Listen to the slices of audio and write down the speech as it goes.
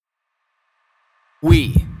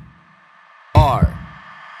We are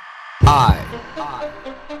I.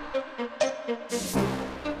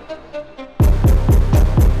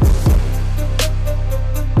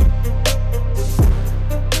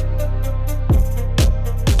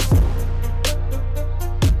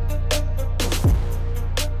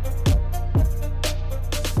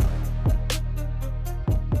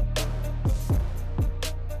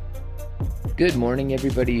 Good morning,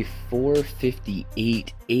 everybody.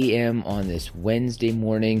 4:58 a.m. on this Wednesday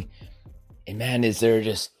morning. And man,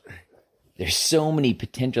 there's so many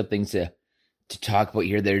potential things to talk about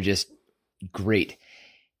here that are just great.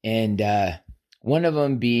 And one of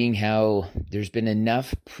them being how there's been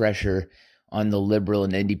enough pressure on the Liberal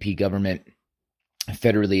and NDP government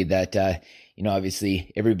federally that,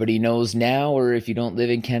 obviously everybody knows now, or if you don't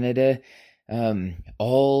live in Canada,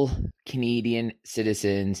 all Canadian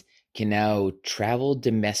citizens can now travel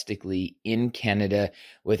domestically in Canada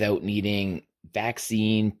without needing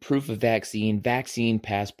vaccine, proof of vaccine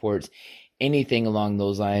passports, anything along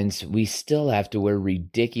those lines. We still have to wear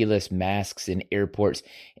ridiculous masks in airports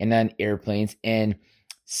and on airplanes, and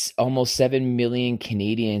almost 7 million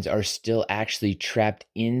Canadians are still actually trapped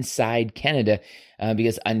inside Canada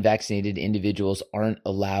because unvaccinated individuals aren't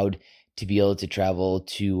allowed to be able to travel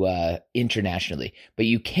to internationally. But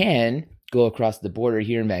you can go across the border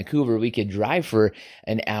here in Vancouver. We could drive for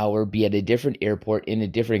an hour, be at a different airport in a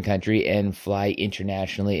different country, and fly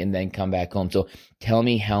internationally and then come back home. So tell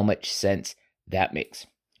me how much sense that makes.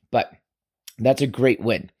 But that's a great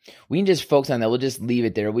win. We can just focus on that. We'll just leave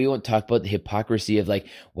it there. We won't talk about the hypocrisy of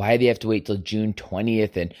why they have to wait till June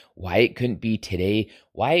 20th and why it couldn't be today,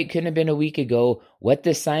 why it couldn't have been a week ago, what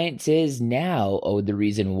the science is now. Oh, the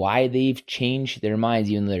reason why they've changed their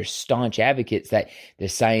minds, even though they're staunch advocates that the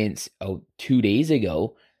science 2 days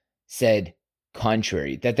ago said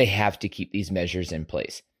contrary, that they have to keep these measures in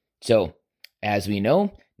place. So as we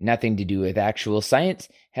know, nothing to do with actual science,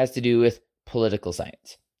 has to do with political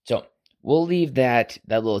science. So we'll leave that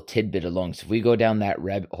little tidbit alone. So if we go down that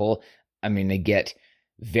rabbit hole, I'm going to get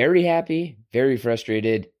very happy, very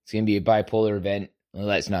frustrated. It's going to be a bipolar event.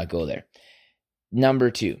 Let's not go there.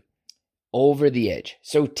 Number 2, over the edge.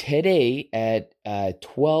 So today at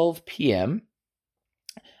 12 p.m.,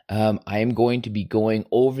 I am going to be going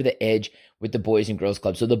over the edge with the Boys and Girls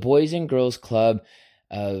Club. So the Boys and Girls Club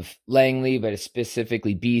of Langley, but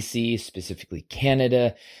specifically BC, specifically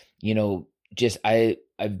Canada,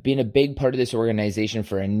 I've been a big part of this organization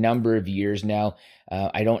for a number of years now.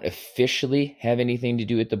 I don't officially have anything to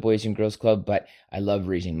do with the Boys and Girls Club, but I love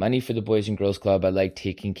raising money for the Boys and Girls Club. I like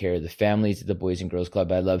taking care of the families of the Boys and Girls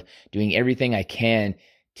Club. I love doing everything I can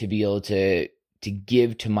to be able to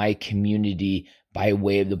give to my community by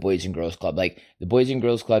way of the Boys and Girls Club. The Boys and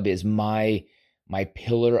Girls Club is my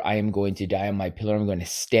pillar I am going to die on, my pillar I'm going to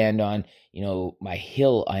stand on, my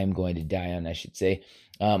hill I am going to die on, I should say.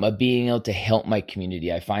 Of being able to help my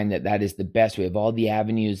community. I find that is the best way. Of all the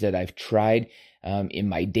avenues that I've tried in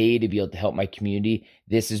my day to be able to help my community,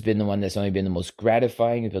 this has been the one that's only been the most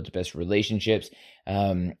gratifying. I've built the best relationships,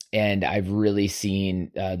 and I've really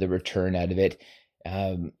seen the return out of it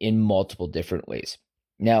in multiple different ways.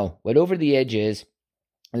 Now, what Over the Edge is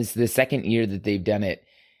the second year that they've done it,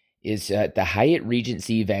 is at the Hyatt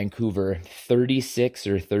Regency Vancouver, 36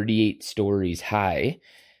 or 38 stories high.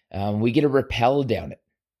 We get to rappel down it.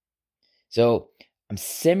 So I'm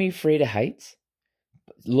semi-afraid of heights.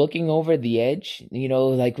 Looking over the edge,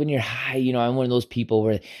 when you're high, I'm one of those people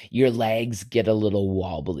where your legs get a little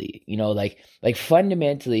wobbly.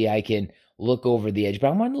 Fundamentally, I can look over the edge, but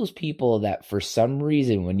I'm one of those people that for some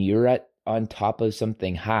reason, when you're on top of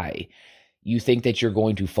something high, you think that you're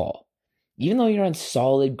going to fall. Even though you're on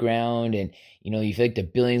solid ground and, you feel like the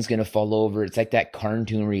building's going to fall over. It's like that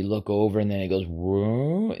cartoon where you look over and then it goes,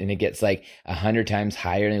 whoa, and it gets 100 times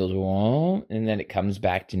higher and it goes, whoa, and then it comes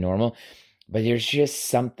back to normal. But there's just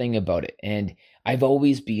something about it. And I've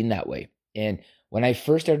always been that way. And when I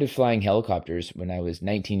first started flying helicopters when I was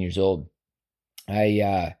 19 years old,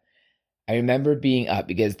 I remember being up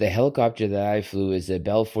because the helicopter that I flew is a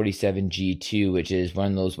Bell 47 G2, which is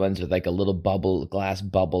one of those ones with a little glass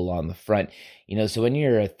bubble on the front. So when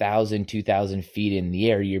you're 1,000, 2,000 feet in the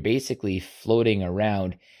air, you're basically floating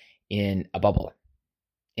around in a bubble.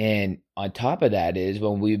 And on top of that is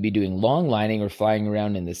when we would be doing long lining or flying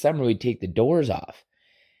around in the summer, we'd take the doors off.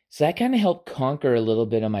 So that kind of helped conquer a little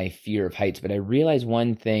bit of my fear of heights. But I realized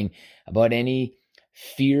one thing about any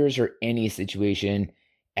fears or any situation,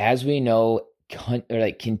 as we know,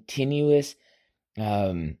 continuous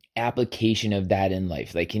application of that in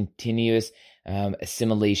life, continuous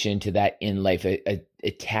assimilation to that in life,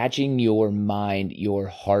 attaching your mind, your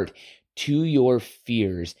heart to your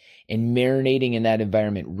fears and marinating in that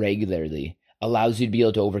environment regularly allows you to be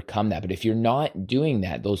able to overcome that. But if you're not doing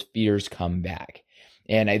that, those fears come back.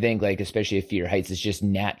 And I think, like, especially a fear of heights, is just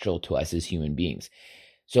natural to us as human beings.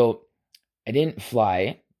 So I didn't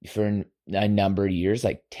fly for a number of years,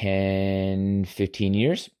 like 10, 15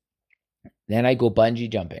 years. Then I go bungee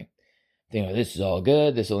jumping. Thinking, this is all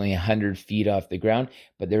good. This is only 100 feet off the ground.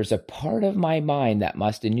 But there's a part of my mind that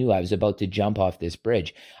must have knew I was about to jump off this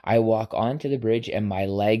bridge. I walk onto the bridge and my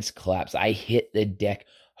legs collapse. I hit the deck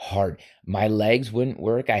hard. My legs wouldn't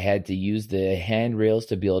work. I had to use the handrails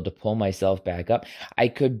to be able to pull myself back up. I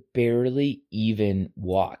could barely even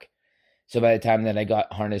walk. So by the time that I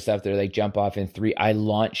got harnessed up there, like jump off in 3, I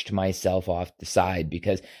launched myself off the side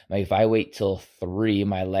because like if I wait till 3,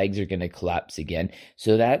 my legs are going to collapse again.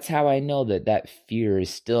 So that's how I know that fear is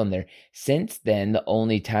still in there. Since then, the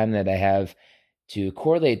only time that I have to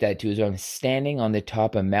correlate that to is when I'm standing on the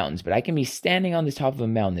top of mountains. But I can be standing on the top of a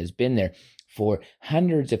mountain that's been there for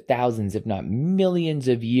hundreds of thousands, if not millions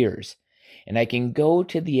of years. And I can go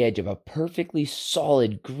to the edge of a perfectly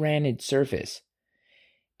solid granite surface.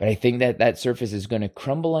 But I think that surface is going to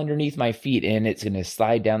crumble underneath my feet and it's going to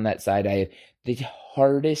slide down that side. I have the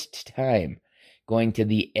hardest time going to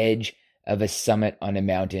the edge of a summit on a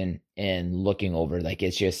mountain and looking over. Like,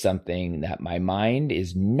 it's just something that my mind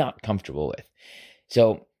is not comfortable with.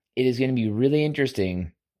 So it is going to be really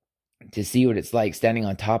interesting to see what it's like standing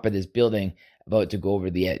on top of this building about to go over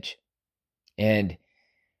the edge. And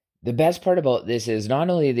the best part about this is not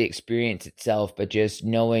only the experience itself, but just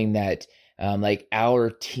knowing that like our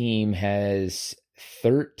team has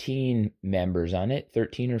 13 members on it,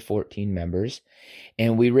 13 or 14 members,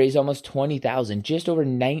 and we raised almost $20,000, just over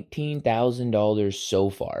 $19,000 so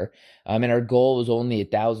far. And our goal was only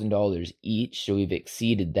 $1,000 each, so we've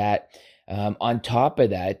exceeded that. On top of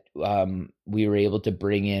that, we were able to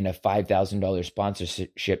bring in a $5,000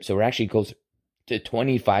 sponsorship, so we're actually close to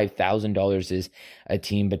 $25,000 as a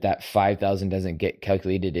team, but that $5,000 doesn't get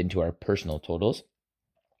calculated into our personal totals.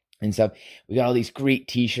 And so we got all these great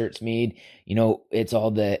t-shirts made. You know, it's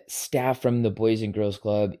all the staff from the Boys and Girls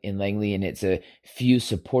Club in Langley, and it's a few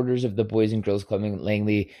supporters of the Boys and Girls Club in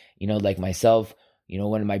Langley, you know, like myself. You know,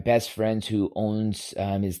 one of my best friends who owns,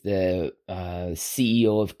 is the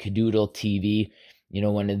CEO of Cadoodle TV, you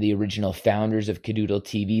know, one of the original founders of Cadoodle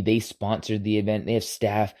TV. They sponsored the event. They have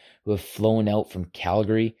staff who have flown out from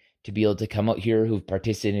Calgary to be able to come out here, who've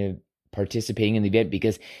participating in the event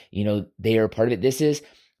because, you know, they are part of it.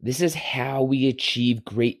 This is how we achieve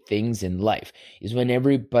great things in life, is when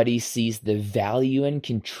everybody sees the value in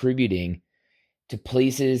contributing to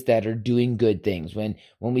places that are doing good things, when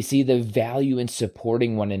we see the value in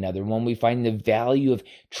supporting one another, when we find the value of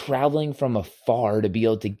traveling from afar to be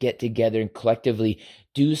able to get together and collectively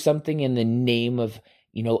do something in the name of,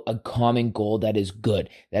 you know, a common goal that is good,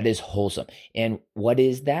 that is wholesome. And what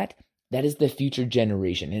is that? That is the future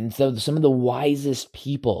generation. And so some of the wisest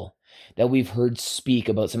people that we've heard speak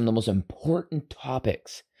about some of the most important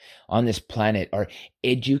topics on this planet are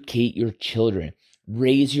educate your children,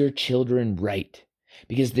 raise your children right,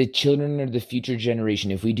 because the children are the future generation.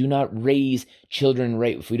 If we do not raise children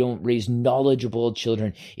right, if we don't raise knowledgeable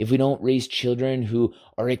children, if we don't raise children who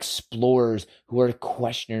are explorers, who are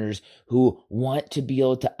questioners, who want to be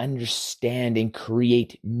able to understand and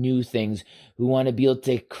create new things, who want to be able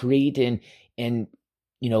to create and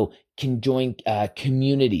you know, can join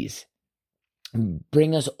communities,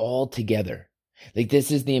 bring us all together. Like, this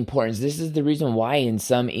is the importance. This is the reason why in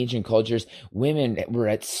some ancient cultures, women were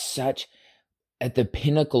at the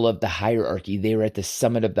pinnacle of the hierarchy. They were at the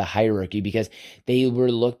summit of the hierarchy because they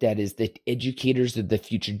were looked at as the educators of the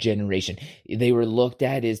future generation. They were looked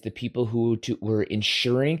at as the people who were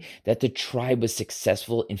ensuring that the tribe was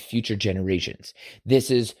successful in future generations. This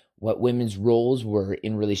is what women's roles were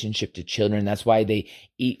in relationship to children. That's why they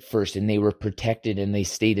ate first and they were protected and they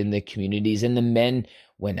stayed in the communities, and the men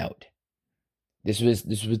went out. This was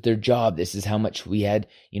their job. This is how much we had,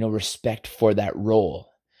 you know, respect for that role.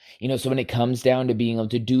 You know, so when it comes down to being able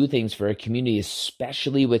to do things for a community,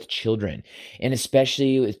 especially with children, and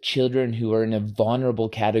especially with children who are in a vulnerable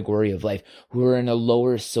category of life, who are in a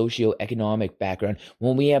lower socioeconomic background,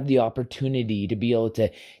 when we have the opportunity to be able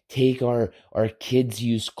to take our kids'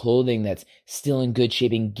 used clothing that's still in good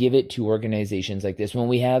shape and give it to organizations like this, when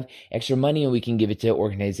we have extra money and we can give it to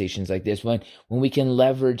organizations like this, when we can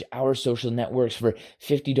leverage our social networks for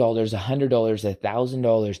 $50, $100,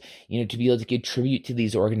 $1,000, you know, to be able to contribute to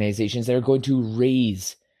these organizations that are going to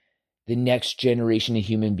raise the next generation of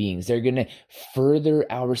human beings. They're going to further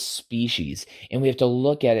our species. And we have to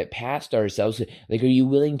look at it past ourselves. Like, are you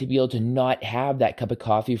willing to be able to not have that cup of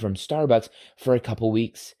coffee from Starbucks for a couple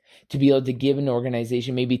weeks? to be able to give an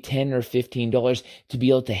organization maybe $10 or $15 to be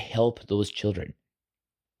able to help those children.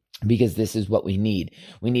 Because this is what we need.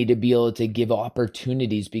 We need to be able to give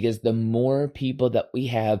opportunities, because the more people that we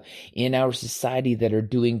have in our society that are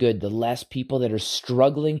doing good, the less people that are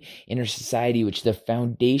struggling in our society, which the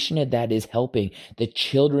foundation of that is helping the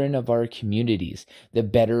children of our communities, the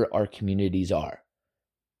better our communities are.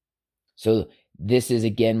 So this is,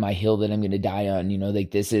 again, my hill that I'm going to die on.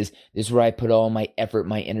 This is where I put all my effort,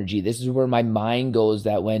 my energy. This is where my mind goes,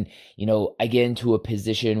 that when, I get into a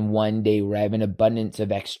position one day where I have an abundance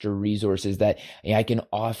of extra resources that I can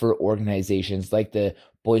offer organizations like the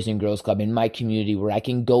Boys and Girls Club in my community, where I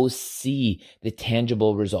can go see the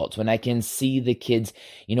tangible results, when I can see the kids,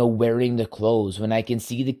 wearing the clothes, when I can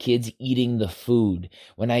see the kids eating the food,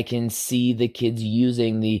 when I can see the kids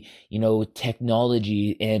using the,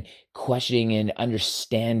 technology and questioning and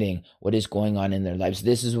understanding what is going on in their lives.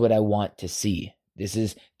 This is what I want to see. This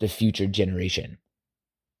is the future generation.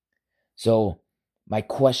 So my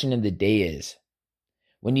question of the day is,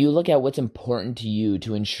 when you look at what's important to you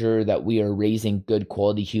to ensure that we are raising good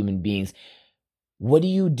quality human beings, what do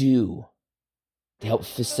you do to help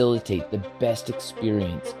facilitate the best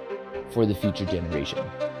experience for the future generation?